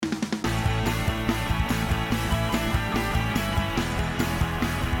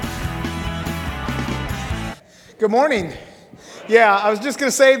Good morning. Yeah, I was just going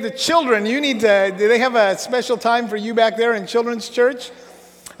to say the children, do they have a special time for you back there in Children's Church?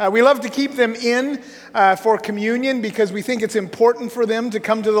 We love to keep them in for communion because we think it's important for them to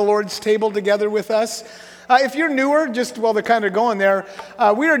come to the Lord's table together with us. If you're newer, just while they're kind of going there,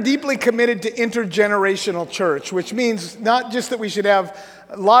 we are deeply committed to intergenerational church, which means not just that we should have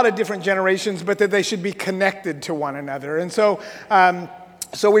a lot of different generations, but that they should be connected to one another. And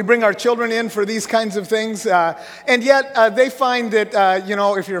so we bring our children in for these kinds of things, and yet they find that,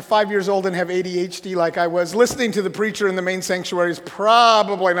 if you're 5 years old and have ADHD like I was, listening to the preacher in the main sanctuary is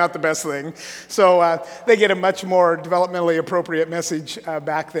probably not the best thing. So they get a much more developmentally appropriate message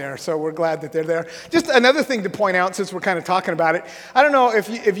back there. So we're glad that they're there. Just another thing to point out, since we're kind of talking about it, I don't know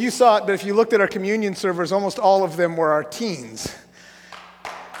if you saw it, but if you looked at our communion servers, almost all of them were our teens.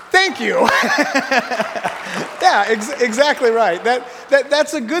 Thank you. Yeah, exactly right.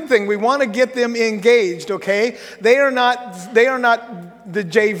 That's a good thing. We want to get them engaged, okay? They are not the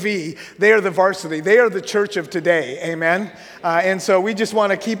JV. They are the varsity. They are the church of today, amen? And so we just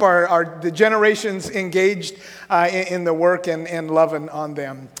want to keep the generations engaged in the work and loving on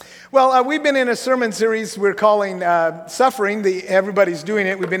them. Well, we've been in a sermon series we're calling Suffering. Everybody's doing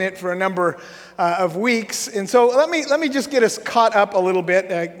it. We've been in it for a number of weeks. And so let me just get us caught up a little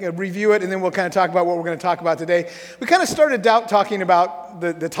bit, review it, and then we'll kind of talk about what we're going to talk about today. We kind of started out talking about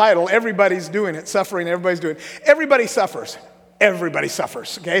the title, Everybody's Doing It, Suffering, Everybody's Doing It. Everybody suffers. Everybody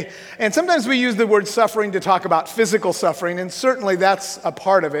suffers, okay? And sometimes we use the word suffering to talk about physical suffering, and certainly that's a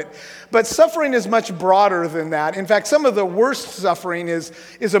part of it. But suffering is much broader than that. In fact, some of the worst suffering is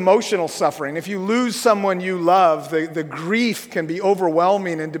emotional suffering. If you lose someone you love, the grief can be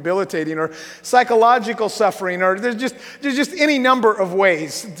overwhelming and debilitating, or psychological suffering, or there's just any number of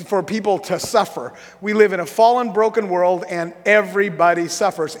ways for people to suffer. We live in a fallen, broken world, and everybody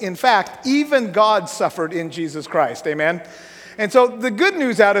suffers. In fact, even God suffered in Jesus Christ, amen? And so the good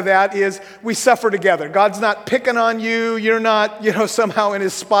news out of that is we suffer together. God's not picking on you. You're not, somehow in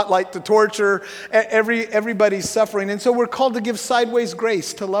his spotlight to torture. Everybody's suffering. And so we're called to give sideways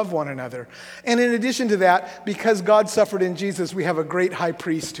grace to love one another. And in addition to that, because God suffered in Jesus, we have a great high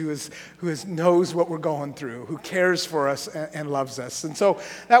priest who knows what we're going through, who cares for us and loves us. And so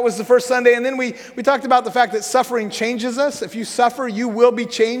that was the first Sunday. And then we talked about the fact that suffering changes us. If you suffer, you will be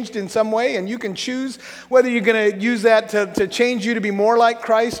changed in some way. And you can choose whether you're going to use that to change you to be more like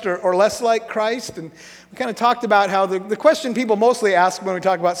Christ or less like Christ. And we kind of talked about how the question people mostly ask when we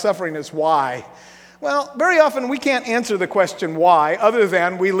talk about suffering is why? Well, very often we can't answer the question why other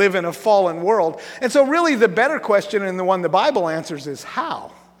than we live in a fallen world. And so really the better question, and the one the Bible answers, is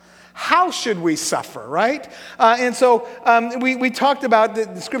how? How should we suffer, right? And so we talked about,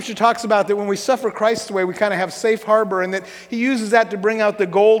 the scripture talks about that when we suffer Christ's way, we kind of have safe harbor, and that he uses that to bring out the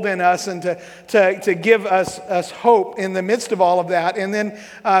gold in us and to give us hope in the midst of all of that. And then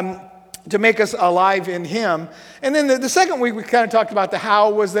to make us alive in him. And then the second week we kind of talked about the how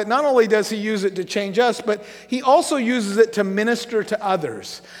was that not only does he use it to change us, but he also uses it to minister to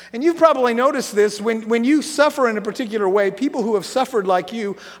others. And you've probably noticed this, when you suffer in a particular way, people who have suffered like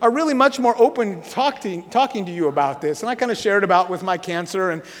you are really much more open talking to you about this. And I kind of shared about with my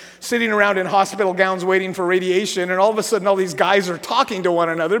cancer and sitting around in hospital gowns waiting for radiation, and all of a sudden all these guys are talking to one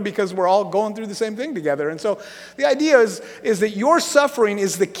another because we're all going through the same thing together. And so the idea is that your suffering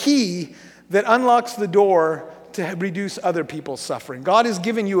is the key that unlocks the door to reduce other people's suffering. God has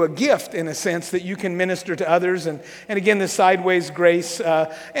given you a gift, in a sense, that you can minister to others, and again, the sideways grace,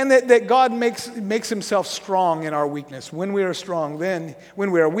 and that God makes himself strong in our weakness. When we are strong, when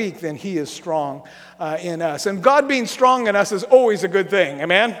we are weak, then he is strong in us. And God being strong in us is always a good thing,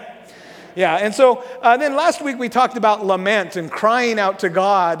 amen? Yeah, and so then last week we talked about lament and crying out to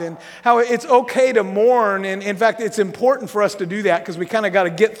God and how it's okay to mourn. And in fact, it's important for us to do that because we kind of got to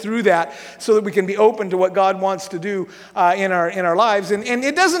get through that so that we can be open to what God wants to do in our lives. And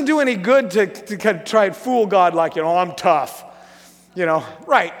it doesn't do any good to kind of try and fool God like, I'm tough.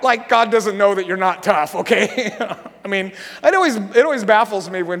 Right, like God doesn't know that you're not tough, okay? I mean, it always baffles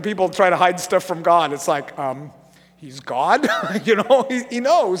me when people try to hide stuff from God. It's like, he's God, he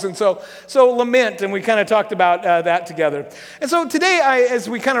knows. And so lament, and we kind of talked about that together. And so today, as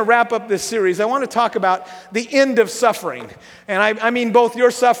we kind of wrap up this series, I want to talk about the end of suffering. And I mean both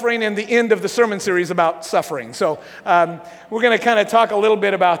your suffering and the end of the sermon series about suffering. So we're going to kind of talk a little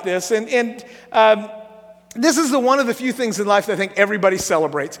bit about this. And this is one of the few things in life that I think everybody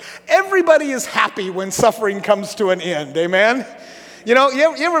celebrates. Everybody is happy when suffering comes to an end, amen? You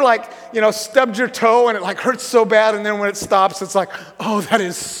ever stubbed your toe and it like hurts so bad, and then when it stops, it's like, oh, that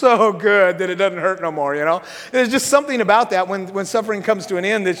is so good that it doesn't hurt no more, There's just something about that when suffering comes to an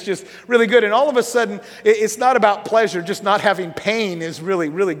end that's just really good. And all of a sudden, it's not about pleasure. Just not having pain is really,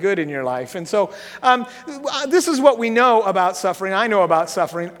 really good in your life. And so this is what we know about suffering. I know about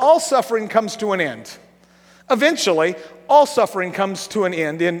suffering. All suffering comes to an end. Eventually, all suffering comes to an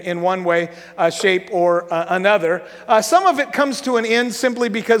end in one way, shape, or another. Some of it comes to an end simply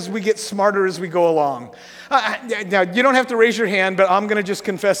because we get smarter as we go along. Now, you don't have to raise your hand, but I'm going to just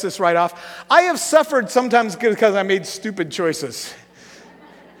confess this right off. I have suffered sometimes because I made stupid choices.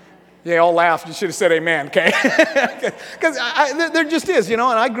 Yeah, all laughed. You should have said amen, okay? Because there just is, and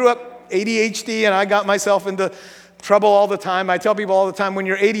I grew up ADHD, and I got myself into trouble all the time. I tell people all the time, when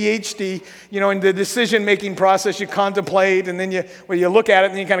you're ADHD, in the decision-making process, you contemplate, and then you look at it,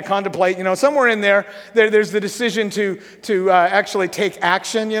 and you kind of contemplate. Somewhere in there's the decision to actually take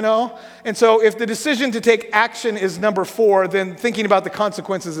action. And so if the decision to take action is number 4, then thinking about the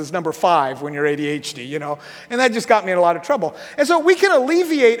consequences is number 5 when you're ADHD. And that just got me in a lot of trouble. And so we can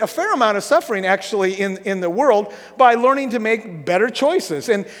alleviate a fair amount of suffering actually in the world by learning to make better choices.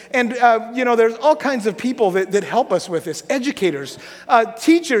 And there's all kinds of people that help us with this. Educators,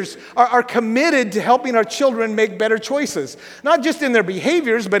 teachers are committed to helping our children make better choices, not just in their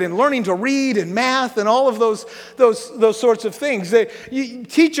behaviors, but in learning to read and math and all of those sorts of things.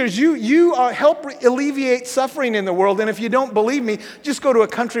 Teachers, you help alleviate suffering in the world, and if you don't believe me, just go to a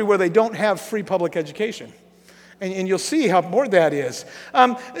country where they don't have free public education. And you'll see how important that is.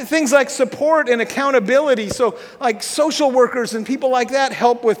 Things like support and accountability, so like social workers and people like that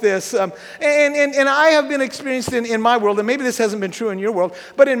help with this. And I have been experienced in my world, and maybe this hasn't been true in your world,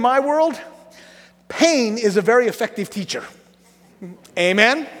 but in my world, pain is a very effective teacher.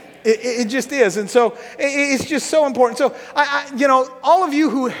 Amen? It just is. And so it's just so important. So, all of you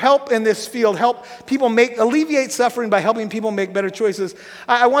who help in this field, help people alleviate suffering by helping people make better choices,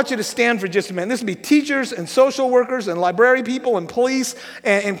 I want you to stand for just a minute. This would be teachers and social workers and library people and police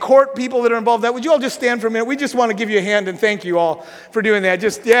and court people that are involved. Would you all just stand for a minute? We just want to give you a hand and thank you all for doing that.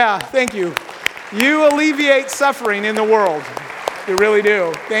 Thank you. You alleviate suffering in the world. You really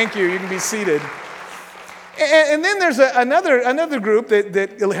do. Thank you. You can be seated. And then there's another group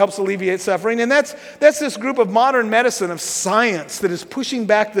that helps alleviate suffering, and that's this group of modern medicine, of science, that is pushing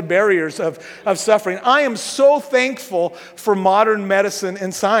back the barriers of suffering. I am so thankful for modern medicine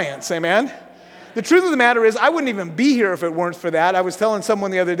and science, amen? The truth of the matter is, I wouldn't even be here if it weren't for that. I was telling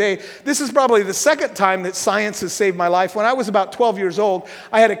someone the other day, this is probably the second time that science has saved my life. When I was about 12 years old,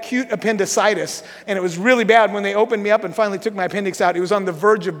 I had acute appendicitis, and it was really bad. When they opened me up and finally took my appendix out, it was on the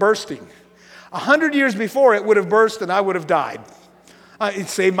verge of bursting. 100 years before, it would have burst and I would have died. It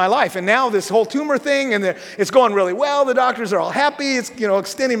saved my life. And now this whole tumor thing, and it's going really well. The doctors are all happy. It's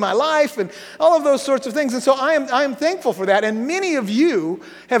extending my life and all of those sorts of things. And so I am thankful for that. And many of you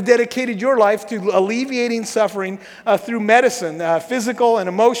have dedicated your life to alleviating suffering through medicine, physical and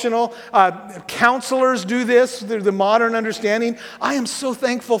emotional. Counselors do this through the modern understanding. I am so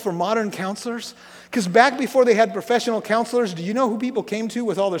thankful for modern counselors. Because back before they had professional counselors, do you know who people came to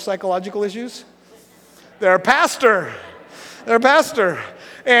with all their psychological issues? Their pastor.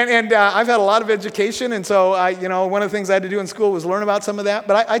 And I've had a lot of education, and so one of the things I had to do in school was learn about some of that.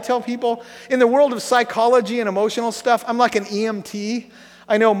 But I tell people, in the world of psychology and emotional stuff, I'm like an EMT.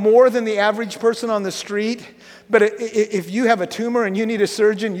 I know more than the average person on the street. But if you have a tumor and you need a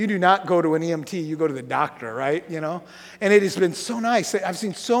surgeon, you do not go to an EMT. You go to the doctor, right? And it has been so nice. I've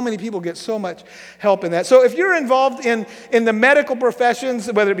seen so many people get so much help in that. So if you're involved in the medical professions,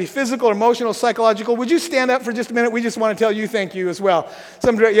 whether it be physical, emotional, psychological, would you stand up for just a minute? We just want to tell you thank you as well.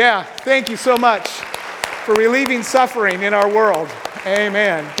 Thank you so much for relieving suffering in our world.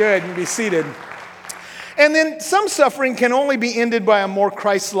 Amen. Good. You can be seated. And then some suffering can only be ended by a more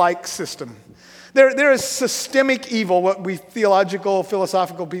Christ-like system. There is systemic evil, what we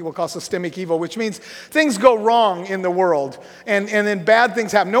philosophical people call systemic evil, which means things go wrong in the world, and then bad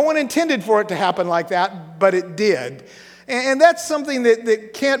things happen. No one intended for it to happen like that, but it did. And that's something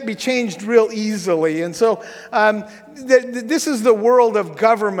that can't be changed real easily. And so this is the world of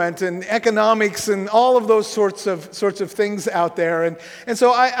government and economics and all of those sorts of things out there. And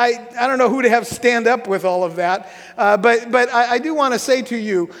so I don't know who to have stand up with all of that. But I do want to say to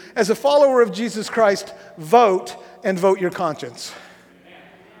you, as a follower of Jesus Christ, vote and vote your conscience.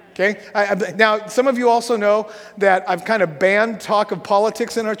 Okay? Now, some of you also know that I've kind of banned talk of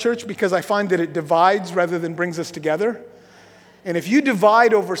politics in our church because I find that it divides rather than brings us together. And if you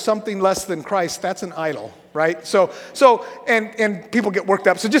divide over something less than Christ, that's an idol, right? So and people get worked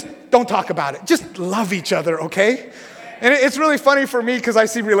up. So just don't talk about it. Just love each other, okay? And it's really funny for me because I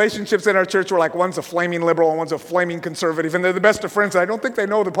see relationships in our church where like one's a flaming liberal and one's a flaming conservative, and they're the best of friends. And I don't think they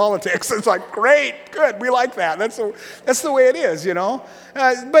know the politics. It's like, great, good, we like that. That's the way it is, you know.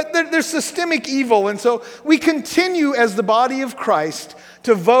 But there's systemic evil, and so we continue as the body of Christ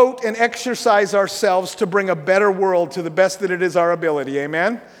to vote and exercise ourselves to bring a better world to the best that it is our ability.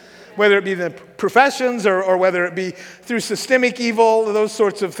 Amen? Whether it be the professions or whether it be through systemic evil, those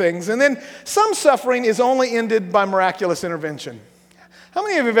sorts of things. And then some suffering is only ended by miraculous intervention. How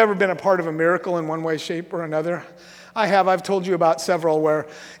many of you have ever been a part of a miracle in one way, shape, or another? I have. I've told you about several where,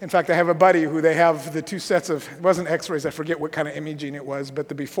 in fact, I have a buddy who they have the two sets of, it wasn't x-rays, I forget what kind of imaging it was, but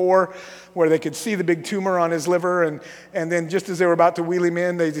the before where they could see the big tumor on his liver, and then just as they were about to wheel him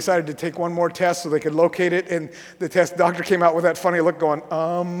in, they decided to take one more test so they could locate it, and the doctor came out with that funny look going,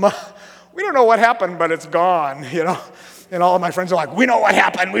 we don't know what happened, but it's gone, you know. And all of my friends are like, we know what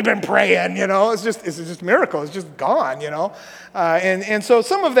happened. We've been praying, you know. It's just a miracle. It's just gone, you know. And so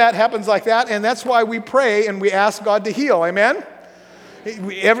some of that happens like that, and that's why we pray and we ask God to heal. Amen?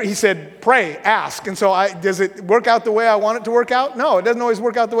 He said, pray, ask. And so does it work out the way I want it to work out? No, it doesn't always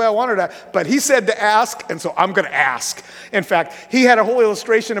work out the way I want it to. But he said to ask, and so I'm going to ask. In fact, he had a whole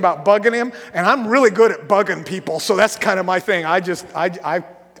illustration about bugging him, and I'm really good at bugging people, so that's kind of my thing. I just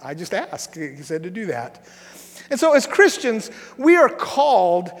ask. He said to do that. And so as Christians, we are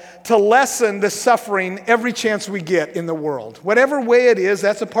called to lessen the suffering every chance we get in the world. Whatever way it is,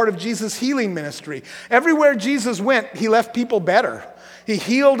 that's a part of Jesus' healing ministry. Everywhere Jesus went, he left people better. He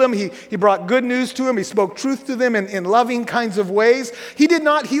healed them. He brought good news to them. He spoke truth to them in loving kinds of ways. He did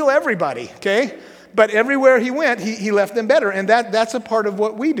not heal everybody, okay? But everywhere he went, he left them better. And that's a part of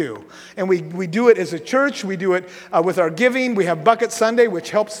what we do. And we do it as a church. We do it with our giving. We have Bucket Sunday, which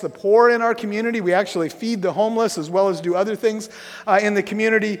helps the poor in our community. We actually feed the homeless as well as do other things in the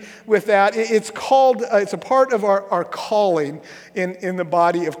community with that. It's a part of our calling in the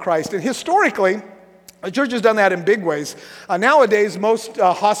body of Christ. And historically, the church has done that in big ways. Nowadays, most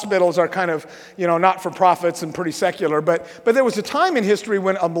hospitals are kind of, not-for-profits and pretty secular. But there was a time in history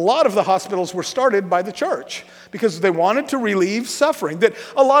when a lot of the hospitals were started by the church because they wanted to relieve suffering. That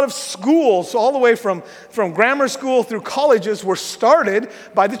a lot of schools, all the way from grammar school through colleges, were started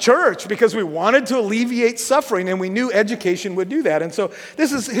by the church because we wanted to alleviate suffering, and we knew education would do that. And so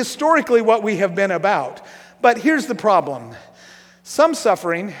this is historically what we have been about. But here's the problem. Some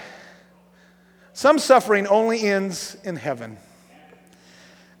suffering only ends in heaven.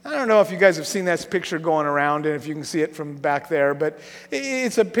 I don't know if you guys have seen that picture going around and if you can see it from back there, but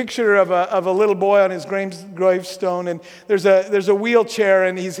it's a picture of a little boy on his gravestone, and there's a wheelchair,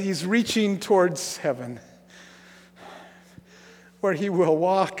 and he's reaching towards heaven, where he will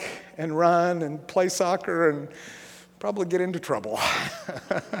walk and run and play soccer and probably get into trouble.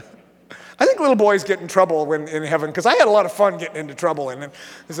 I think little boys get in trouble when in heaven, because I had a lot of fun getting into trouble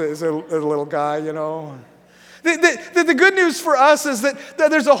as a little guy, you know. The good news for us is that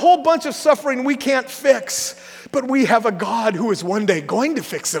there's a whole bunch of suffering we can't fix, but we have a God who is one day going to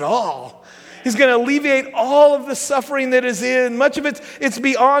fix it all. He's going to alleviate all of the suffering that is in. Much of it's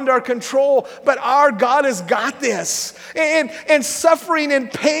beyond our control, but our God has got this. And suffering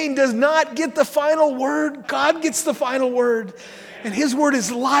and pain does not get the final word. God gets the final word. And his word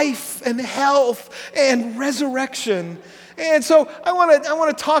is life and health and resurrection. And so I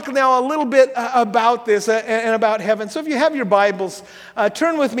want to talk now a little bit about this and about heaven. So if you have your Bibles,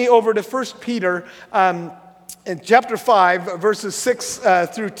 turn with me over to 1 Peter in chapter 5, verses 6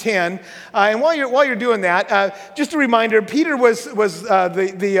 through 10. And while you're doing that, just a reminder, Peter was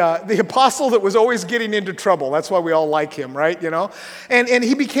the apostle that was always getting into trouble. That's why we all like him, right? You know? And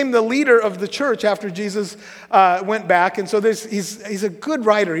he became the leader of the church after Jesus went back. And so he's a good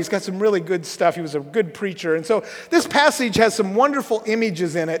writer. He's got some really good stuff. He was a good preacher. And so this passage has some wonderful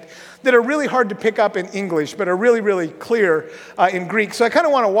images in it that are really hard to pick up in English, but are really, really clear in Greek. So I kind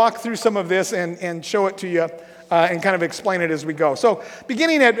of want to walk through some of this and show it to you and kind of explain it as we go. So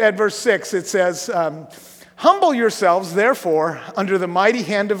beginning at verse 6, it says, "Humble yourselves, therefore, under the mighty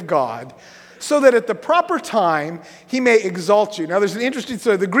hand of God, so that at the proper time he may exalt you." Now there's an interesting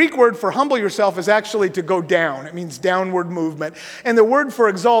story. The Greek word for humble yourself is actually to go down. It means downward movement. And the word for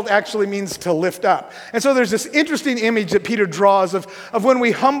exalt actually means to lift up. And so there's this interesting image that Peter draws of when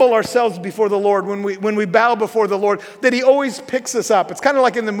we humble ourselves before the Lord, when we bow before the Lord, that he always picks us up. It's kind of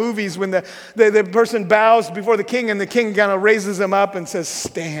like in the movies when the person bows before the king and the king kind of raises them up and says,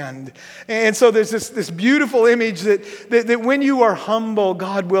 "Stand." And so there's this beautiful image that when you are humble,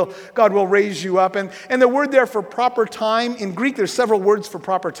 God will raise you up. And the word there for proper time, in Greek there's several words for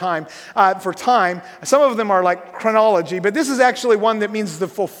proper time, for time. Some of them are like chronology, but this is actually one that means the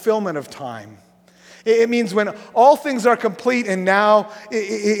fulfillment of time. It means when all things are complete and now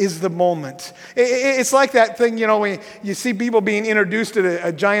is the moment. It's like that thing, when you see people being introduced at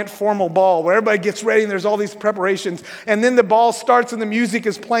a giant formal ball where everybody gets ready and there's all these preparations. And then the ball starts and the music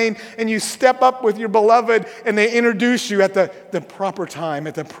is playing and you step up with your beloved and they introduce you at the proper time,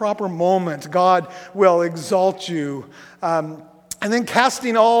 at the proper moment. God will exalt you. And then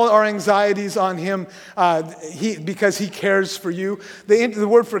casting all our anxieties on him because he cares for you. The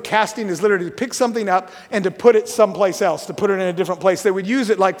word for casting is literally to pick something up and to put it someplace else, to put it in a different place. They would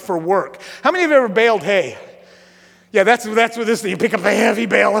use it like for work. How many of you have ever baled hay? Yeah, that's what this thing. You pick up a heavy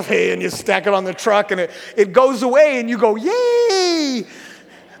bale of hay and you stack it on the truck and it goes away and you go, yay!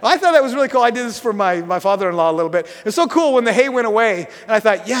 I thought that was really cool. I did this for my father-in-law a little bit. It's so cool when the hay went away, and I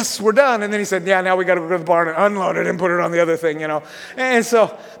thought, yes, we're done. And then he said, yeah, now we got to go to the barn and unload it and put it on the other thing, And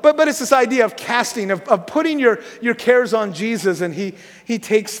so, but it's this idea of casting, of putting your cares on Jesus, and he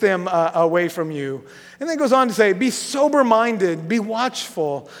takes them away from you. And then goes on to say, be sober-minded, be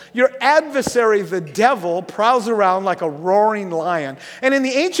watchful. Your adversary, the devil, prowls around like a roaring lion. And in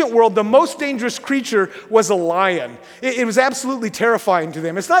the ancient world, the most dangerous creature was a lion. It was absolutely terrifying to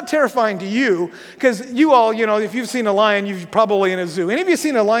them. It's not terrifying to you, because you all, if you've seen a lion, you've probably in a zoo. Any of you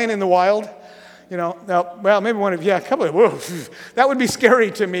seen a lion in the wild? Maybe one of you, a couple of, whoa, that would be scary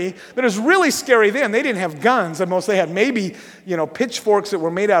to me. But it was really scary then. They didn't have guns. At most, they had maybe, pitchforks that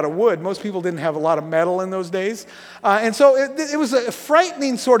were made out of wood. Most people didn't have a lot of metal in those days. And so it was a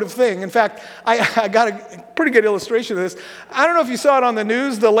frightening sort of thing. In fact, I got a pretty good illustration of this. I don't know if you saw it on the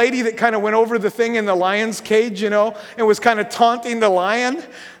news, the lady that kind of went over the thing in the lion's cage, and was kind of taunting the lion.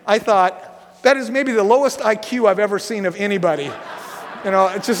 I thought, that is maybe the lowest IQ I've ever seen of anybody.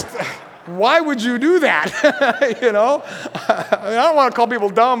 It's just... Why would you do that? I don't want to call people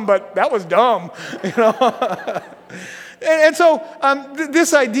dumb, but that was dumb. And so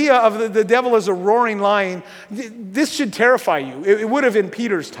this idea of the devil as a roaring lion, this should terrify you. It would have in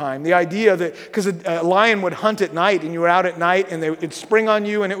Peter's time. The idea that, because a lion would hunt at night and you were out at night and it'd spring on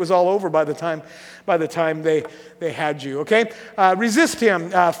you and it was all over by the time they had you, okay? Resist him,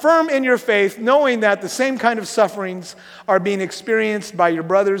 firm in your faith, knowing that the same kind of sufferings are being experienced by your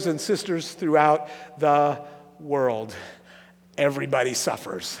brothers and sisters throughout the world. Everybody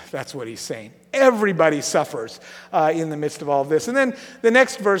suffers. That's what he's saying. Everybody suffers in the midst of all of this. And then the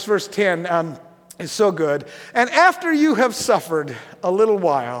next verse, verse 10, is so good. And after you have suffered a little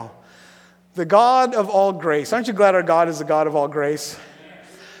while, the God of all grace, aren't you glad our God is the God of all grace?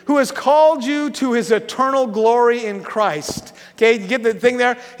 Who has called you to his eternal glory in Christ. Okay, you get the thing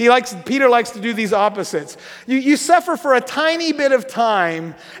there? Peter likes to do these opposites. You suffer for a tiny bit of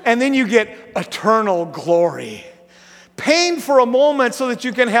time, and then you get eternal glory. Pain for a moment so that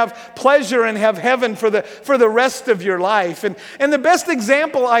you can have pleasure and have heaven for the rest of your life. And the best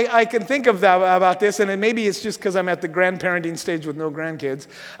example I can think of about this, and maybe it's just because I'm at the grandparenting stage with no grandkids,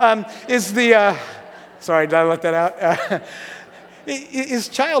 is the, sorry, did I let that out? Is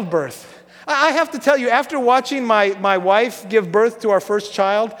childbirth. I have to tell you, after watching my wife give birth to our first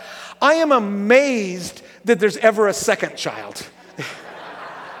child, I am amazed that there's ever a second child.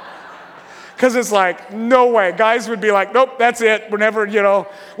 Because it's like, no way. Guys would be like, nope, that's it. We're never,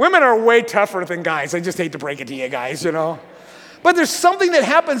 Women are way tougher than guys. I just hate to break it to you guys, But there's something that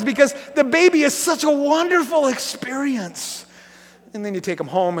happens because the baby is such a wonderful experience. And then you take them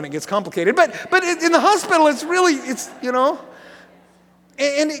home and it gets complicated. But in the hospital,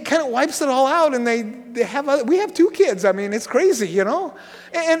 and it kind of wipes it all out, and we have 2 kids. I mean, it's crazy,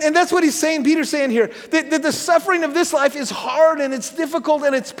 And that's what he's saying, Peter's saying here, that the suffering of this life is hard, and it's difficult,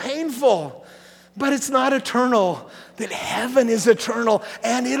 and it's painful. But it's not eternal, that heaven is eternal,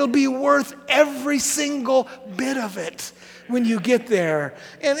 and it'll be worth every single bit of it when you get there.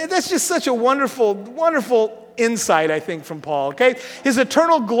 And that's just such a wonderful, wonderful insight, I think, from Paul, okay? His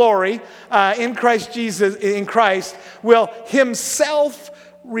eternal glory in Christ Jesus, in Christ, will himself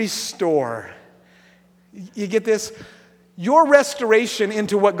restore. You get this? Your restoration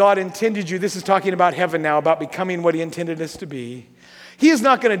into what God intended you, this is talking about heaven now, about becoming what he intended us to be. He is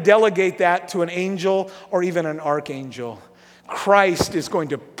not going to delegate that to an angel or even an archangel. Christ is going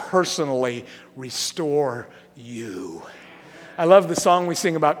to personally restore you. I love the song we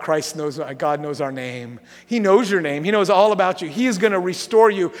sing about God knows our name. He knows your name. He knows all about you. He is going to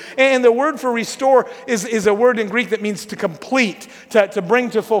restore you. And the word for restore is a word in Greek that means to complete, to bring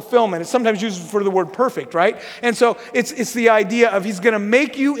to fulfillment. It's sometimes used for the word perfect, right? And so it's the idea of he's going to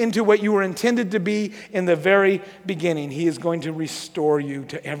make you into what you were intended to be in the very beginning. He is going to restore you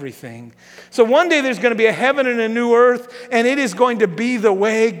to everything. So one day there's going to be a heaven and a new earth, and it is going to be the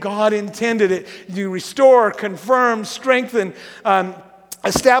way God intended it. You restore, confirm, strengthen,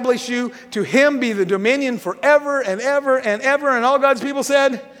 establish you. To him be the dominion forever and ever and ever. And all God's people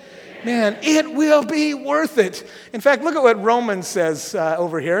said, man, it will be worth it. In fact, look at what Romans says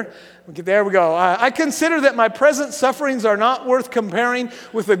over here. There we go. I consider that my present sufferings are not worth comparing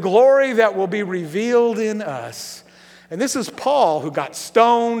with the glory that will be revealed in us. And this is Paul, who got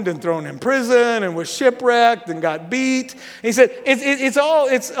stoned and thrown in prison and was shipwrecked and got beat. And he said, it's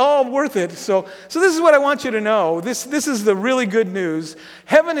all worth it. So this is what I want you to know. This is the really good news.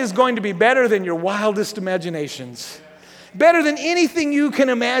 Heaven is going to be better than your wildest imaginations. Better than anything you can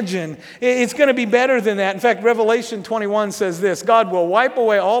imagine. It's going to be better than that. In fact, Revelation 21 says this: God will wipe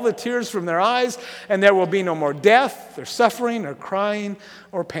away all the tears from their eyes, and there will be no more death, or suffering, or crying,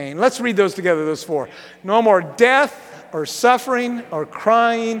 or pain. Let's read those together, those four. No more death, or suffering, or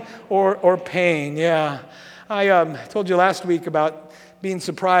crying, or pain. Yeah. I told you last week about being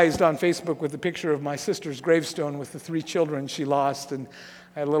surprised on Facebook with the picture of my sister's gravestone with the 3 children she lost, and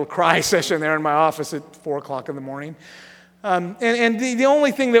I had a little cry session there in my office at 4 o'clock in the morning. And the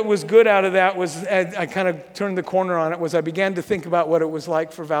only thing that was good out of that was, I kind of turned the corner on it, was I began to think about what it was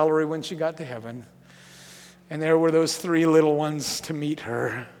like for Valerie when she got to heaven. And there were those 3 little ones to meet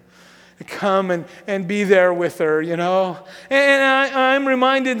her, to come and be there with her, you know. And I'm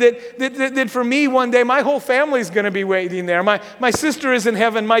reminded that for me one day, my whole family's going to be waiting there. My sister is in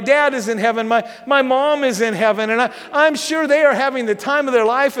heaven. My dad is in heaven. My mom is in heaven. And I'm sure they are having the time of their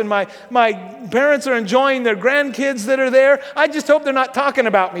life, and my parents are enjoying their grandkids that are there. I just hope they're not talking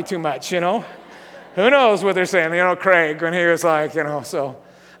about me too much, you know. Who knows what they're saying, you know, Craig, when he was like, you know, so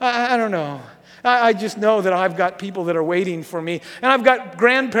I don't know. I just know that I've got people that are waiting for me. And I've got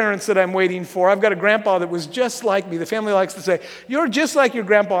grandparents that I'm waiting for. I've got a grandpa that was just like me. The family likes to say, you're just like your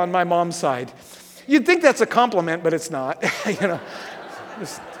grandpa on my mom's side. You'd think that's a compliment, but it's not. You know,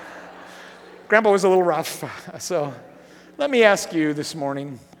 grandpa was a little rough. So let me ask you this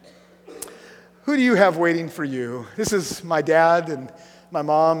morning, who do you have waiting for you? This is my dad and my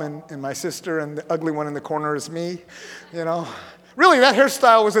mom and my sister, and the ugly one in the corner is me, you know. Really, that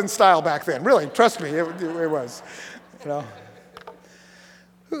hairstyle was in style back then. Really, trust me, it was. You know,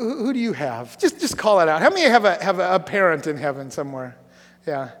 who do you have? Just call it out. How many of you have a parent in heaven somewhere?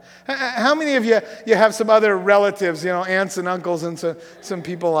 Yeah. How many of you have some other relatives? You know, aunts and uncles and some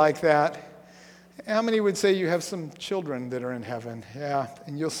people like that. How many would say you have some children that are in heaven? Yeah,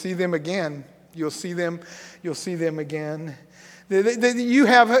 and you'll see them again. You'll see them again. You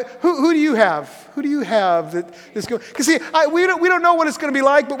have, who do you have? Who do you have that's going? Because see, we don't know what it's going to be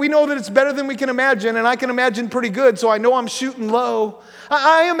like, but we know that it's better than we can imagine, and I can imagine pretty good, so I know I'm shooting low.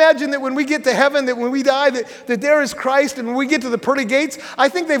 I imagine that when we get to heaven, that when we die, that there is Christ, and when we get to the pearly gates, I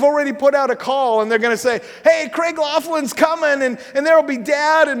think they've already put out a call, and they're going to say, hey, Craig Laughlin's coming, and there will be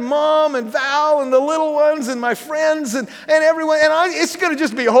Dad and Mom and Val and the little ones and my friends and everyone, and it's going to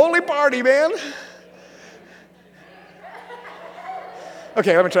just be a holy party, man.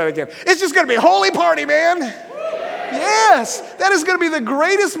 Okay, let me try that again. It's just going to be a holy party, man. Yes, that is going to be the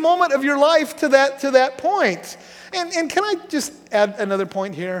greatest moment of your life to that point. And can I just add another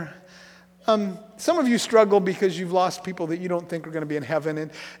point here? Some of you struggle because you've lost people that you don't think are going to be in heaven,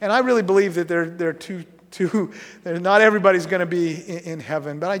 and I really believe that they're too. Not everybody's going to be in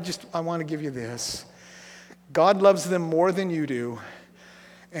heaven, but I want to give you this: God loves them more than you do,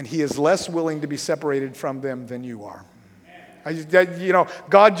 and He is less willing to be separated from them than you are. You know,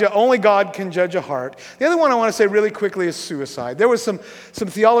 only God can judge a heart. The other one I want to say really quickly is suicide. There was some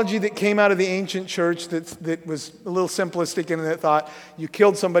theology that came out of the ancient church that was a little simplistic, and that thought you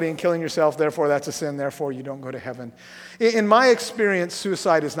killed somebody and killing yourself, therefore that's a sin, therefore you don't go to heaven. In my experience,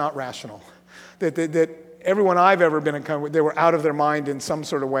 suicide is not rational. That everyone I've ever been in contact with, they were out of their mind in some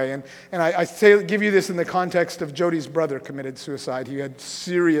sort of way. And I give you this in the context of Jody's brother committed suicide. He had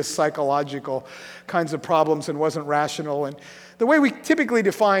serious psychological kinds of problems and wasn't rational. And the way we typically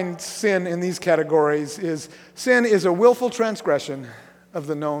define sin in these categories is sin is a willful transgression of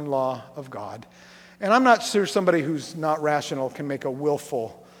the known law of God. And I'm not sure somebody who's not rational can make a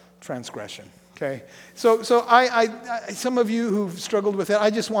willful transgression. Okay, so some of you who've struggled with that,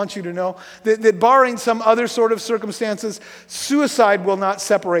 I just want you to know that barring some other sort of circumstances, suicide will not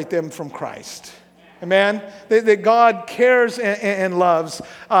separate them from Christ. Amen? That God cares and loves,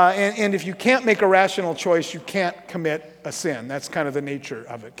 and if you can't make a rational choice, you can't commit a sin. That's kind of the nature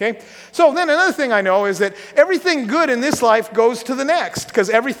of it, okay? So then another thing I know is that everything good in this life goes to the next,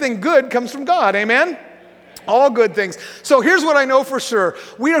 because everything good comes from God. Amen? All good things. So here's what I know for sure.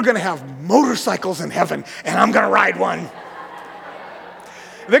 We are going to have motorcycles in heaven, and I'm going to ride one.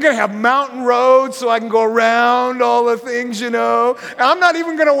 They're going to have mountain roads so I can go around all the things, you know. And I'm not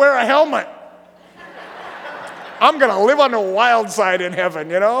even going to wear a helmet. I'm going to live on the wild side in heaven,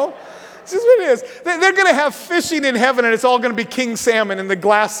 you know? This is what it is. They're going to have fishing in heaven, and it's all going to be king salmon in the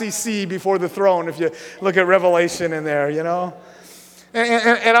glassy sea before the throne, if you look at Revelation in there, you know?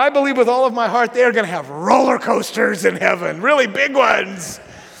 And I believe with all of my heart they're going to have roller coasters in heaven, really big ones.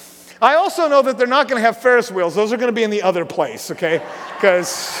 I also know that they're not going to have Ferris wheels. Those are going to be in the other place, okay?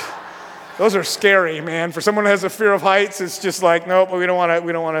 Because those are scary, man. For someone who has a fear of heights, it's just like, nope, we don't want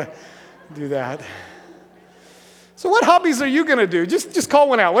to do that. So what hobbies are you going to do? Just call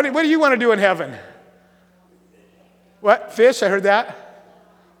one out. What do you want to do in heaven? What? Fish? I heard that.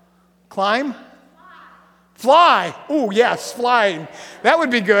 Climb? Fly. Oh, yes, flying. That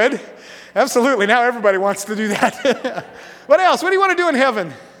would be good. Absolutely. Now everybody wants to do that. What else? What do you want to do in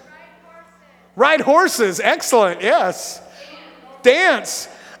heaven? Ride horses. Excellent. Yes. Dance.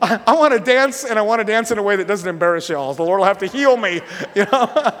 I want to dance, and I want to dance in a way that doesn't embarrass y'all. The Lord will have to heal me. You know.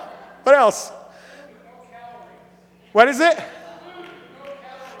 What else? What is it?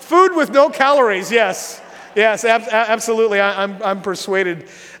 Food with no calories, yes. Yes, absolutely. I'm persuaded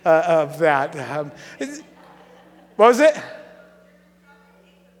of that. What was it?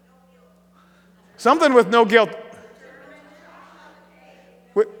 Something with no guilt.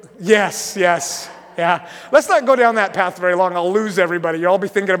 Yes. Yeah. Let's not go down that path very long. I'll lose everybody. You'll all be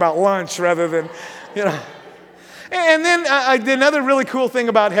thinking about lunch rather than, you know. And then another really cool thing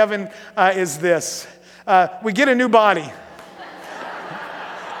about heaven is this. We get a new body.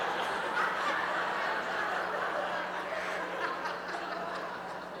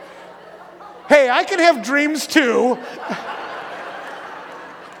 Hey, I can have dreams too.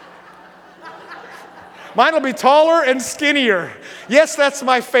 Mine will be taller and skinnier. Yes, that's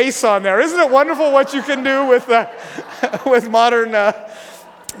my face on there. Isn't it wonderful what you can do with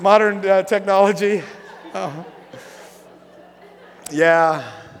modern technology? Oh. Yeah.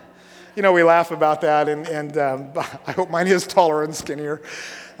 You know, we laugh about that, and I hope mine is taller and skinnier.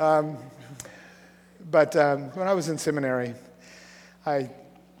 But when I was in seminary,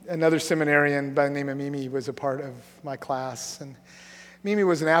 another seminarian by the name of Mimi was a part of my class. And Mimi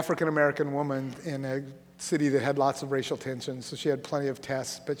was an African-American woman in a city that had lots of racial tension, so she had plenty of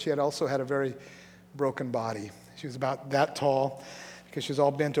tests, but she had also had a very broken body. She was about that tall because she was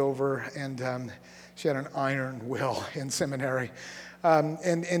all bent over, and she had an iron will in seminary.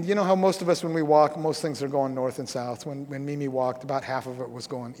 And you know how most of us, when we walk, most things are going north and south. When Mimi walked, about half of it was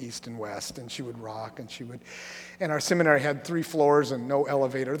going east and west, and she would rock, and our seminary had 3 floors and no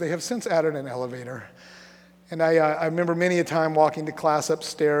elevator. They have since added an elevator. And I remember many a time walking to class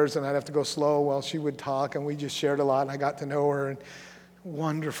upstairs, and I'd have to go slow while she would talk, and we just shared a lot, and I got to know her, and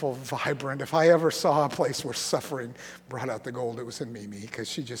wonderful, vibrant. If I ever saw a place where suffering brought out the gold, it was in Mimi, because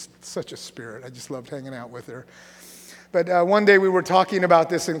she just, such a spirit. I just loved hanging out with her. But one day we were talking about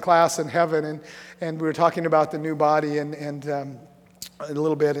this in class in heaven, and we were talking about the new body and a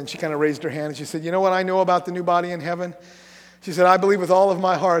little bit, and she kind of raised her hand, and she said, you know what I know about the new body in heaven? She said, I believe with all of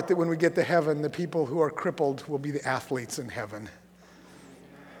my heart that when we get to heaven, the people who are crippled will be the athletes in heaven.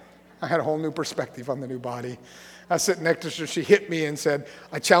 I had a whole new perspective on the new body. I was sitting next to her, she hit me and said,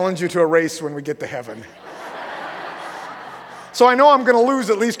 I challenge you to a race when we get to heaven. So I know I'm going to lose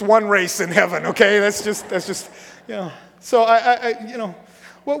at least one race in heaven, okay? That's just, you know. So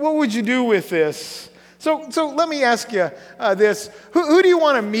what would you do with this? So let me ask you this. Who do you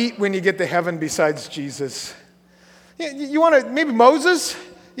want to meet when you get to heaven besides Jesus? You want to, maybe Moses,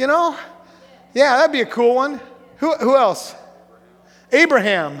 you know? Yeah, that'd be a cool one. Who else?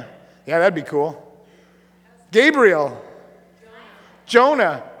 Abraham. Yeah, that'd be cool. Gabriel.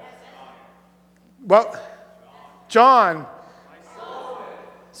 Jonah. What? John.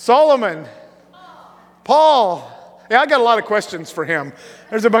 Solomon. Paul. Yeah, I got a lot of questions for him.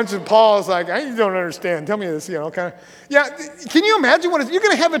 There's a bunch of Pauls like, I don't understand. Tell me this, you know, kind of. Yeah, can you imagine what you're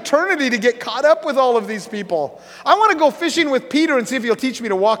going to have eternity to get caught up with all of these people? I want to go fishing with Peter and see if he'll teach me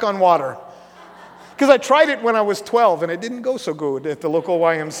to walk on water. Because I tried it when I was 12 and it didn't go so good at the local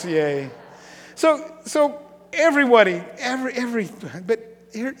YMCA. So everybody, but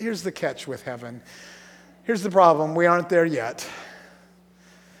here's the catch with heaven. Here's the problem. We aren't there yet.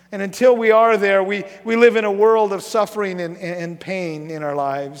 And until we are there, we live in a world of suffering and pain in our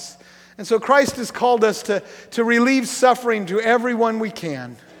lives. And so Christ has called us to relieve suffering to everyone we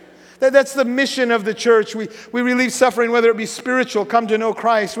can. That's the mission of the church. We relieve suffering, whether it be spiritual, come to know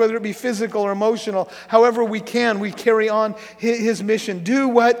Christ, whether it be physical or emotional. However we can, we carry on his mission. Do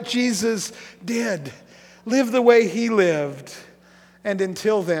what Jesus did. Live the way he lived. And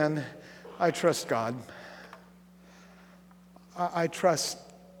until then, I trust God. I trust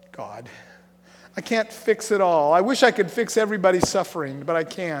God. I can't fix it all. I wish I could fix everybody's suffering, but I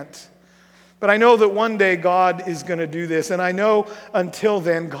can't. But I know that one day God is going to do this. And I know until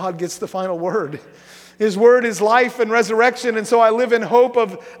then, God gets the final word. His word is life and resurrection. And so I live in hope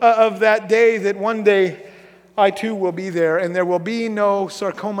of that day, that one day I too will be there. And there will be no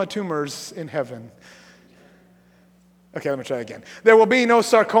sarcoma tumors in heaven. Okay, let me try again. There will be no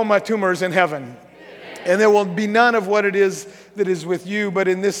sarcoma tumors in heaven. And there will be none of what it is that is with you. But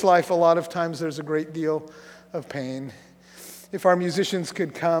in this life, a lot of times there's a great deal of pain. If our musicians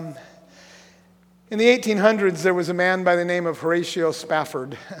could come. In the 1800s, there was a man by the name of Horatio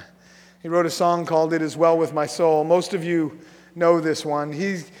Spafford. He wrote a song called "It Is Well With My Soul." Most of you know this one.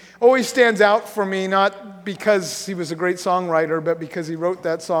 He always stands out for me, not because he was a great songwriter, but because he wrote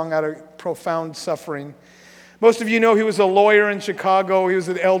that song out of profound suffering. Most of you know he was a lawyer in Chicago. He was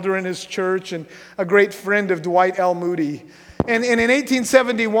an elder in his church and a great friend of Dwight L. Moody. And in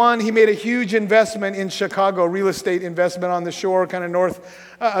 1871, he made a huge investment in Chicago, real estate investment on the shore, kind of north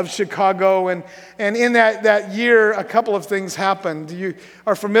of Chicago. And in that year, a couple of things happened. You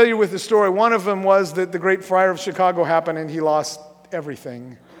are familiar with the story. One of them was that the Great Fire of Chicago happened and he lost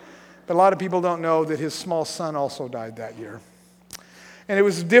everything. But a lot of people don't know that his small son also died that year. And it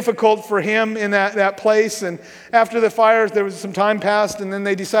was difficult for him in that place. And after the fire, there was some time passed, and then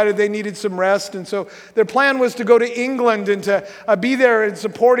they decided they needed some rest. And so their plan was to go to England and to be there and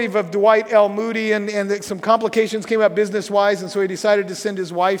supportive of Dwight L. Moody. And some complications came up business-wise, and so he decided to send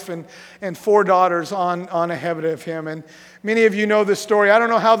his wife and 4 daughters on ahead of him. And many of you know this story. I don't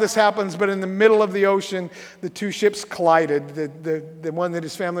know how this happens, but in the middle of the ocean, the 2 ships collided. The one that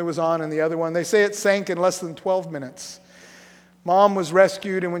his family was on and the other one. They say it sank in less than 12 minutes. Mom was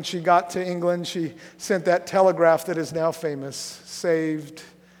rescued, and when she got to England, she sent that telegraph that is now famous, "Saved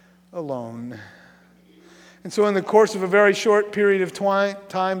alone." And so in the course of a very short period of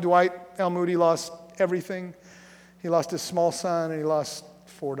time, Dwight L. Moody lost everything. He lost his small son, and he lost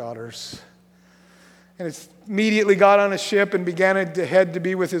 4 daughters. And it immediately got on a ship and began to head to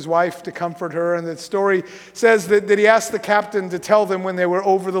be with his wife to comfort her. And the story says that he asked the captain to tell them when they were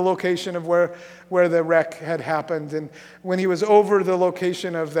over the location of where the wreck had happened. And when he was over the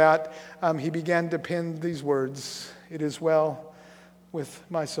location of that, he began to pen these words: "It is well with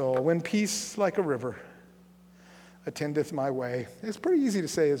my soul. When peace like a river attendeth my way." It's pretty easy to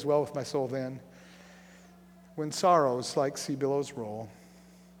say "is well with my soul" then. "When sorrows like sea billows roll,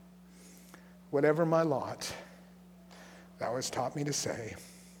 whatever my lot, thou hast taught me to say,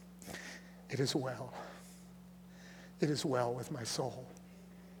 it is well. It is well with my soul.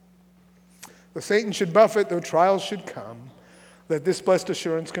 Though Satan should buffet, though trials should come, let this blessed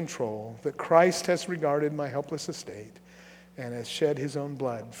assurance control, that Christ has regarded my helpless estate and has shed his own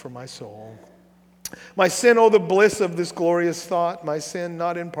blood for my soul. My sin, oh, the bliss of this glorious thought, my sin,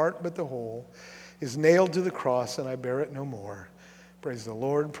 not in part but the whole, is nailed to the cross, and I bear it no more. Praise the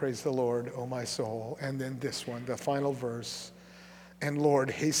Lord, O my soul." And then this one, the final verse. "And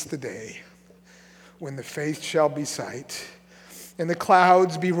Lord, haste the day when the faith shall be sight, and the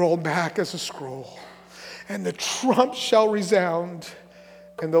clouds be rolled back as a scroll, and the trump shall resound,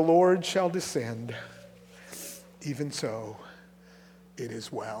 and the Lord shall descend. Even so, it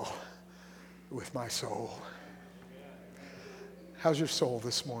is well with my soul." How's your soul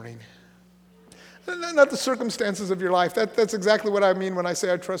this morning? Not the circumstances of your life. That's exactly what I mean when I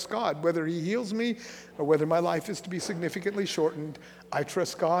say I trust God. Whether he heals me or whether my life is to be significantly shortened, I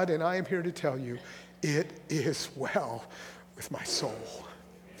trust God, and I am here to tell you, it is well with my soul.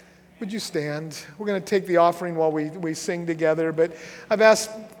 Would you stand? We're going to take the offering while we sing together, but I've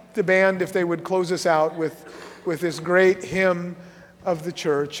asked the band if they would close us out with this great hymn of the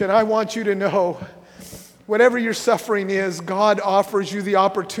church. And I want you to know, whatever your suffering is, God offers you the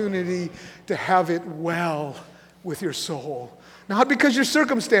opportunity to have it well with your soul. Not because your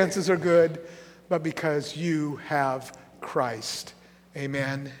circumstances are good, but because you have Christ.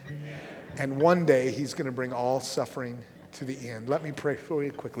 Amen. And one day he's going to bring all suffering to the end. Let me pray for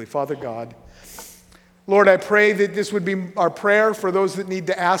you quickly. Father God, Lord, I pray that this would be our prayer for those that need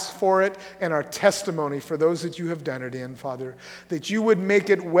to ask for it, and our testimony for those that you have done it in, Father. That you would make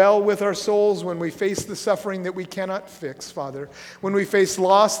it well with our souls when we face the suffering that we cannot fix, Father. When we face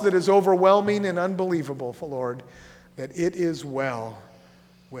loss that is overwhelming and unbelievable, Lord, that it is well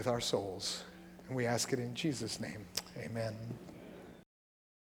with our souls. And we ask it in Jesus' name. Amen.